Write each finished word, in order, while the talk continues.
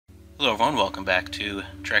Hello everyone, welcome back to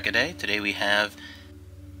Trek A Day. Today we have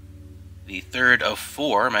the third of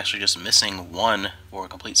four. I'm actually just missing one for a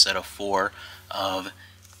complete set of four of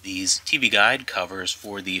these TV guide covers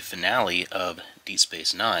for the finale of Deep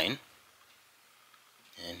Space Nine.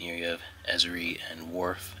 And here you have Ezri and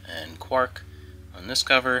Worf and Quark on this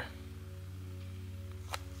cover.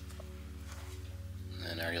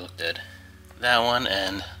 And I already looked at that one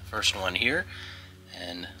and first one here,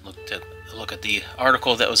 and look at the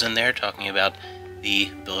article that was in there talking about the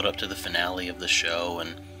build up to the finale of the show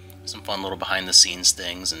and some fun little behind the scenes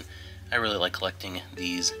things. And I really like collecting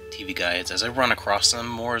these TV guides as I run across them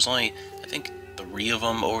more. There's only, I think, 3 of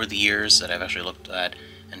them over the years that I've actually looked at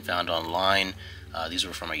and found online. These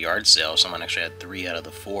were from a yard sale. Someone actually had 3 out of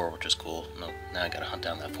the 4, which is cool. Now I gotta hunt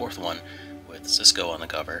down that 4th one with Cisco on the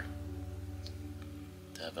cover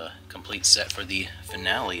to have a complete set for the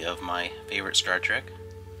finale of my favorite Star Trek.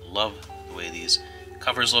 Love the way these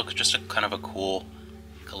covers look. Just a kind of a cool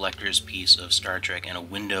collector's piece of Star Trek and a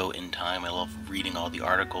window in time. I love reading all the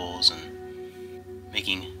articles and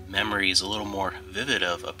making memories a little more vivid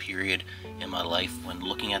of a period in my life when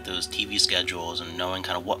looking at those TV schedules and knowing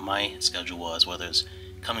kind of what my schedule was, whether it's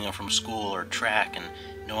coming up from school or track, and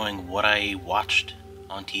knowing what I watched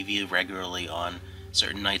on TV regularly on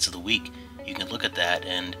certain nights of the week. You can look at that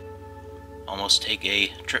and almost take a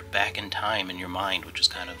trip back in time in your mind, which is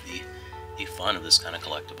kind of the fun of this kind of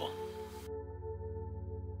collectible.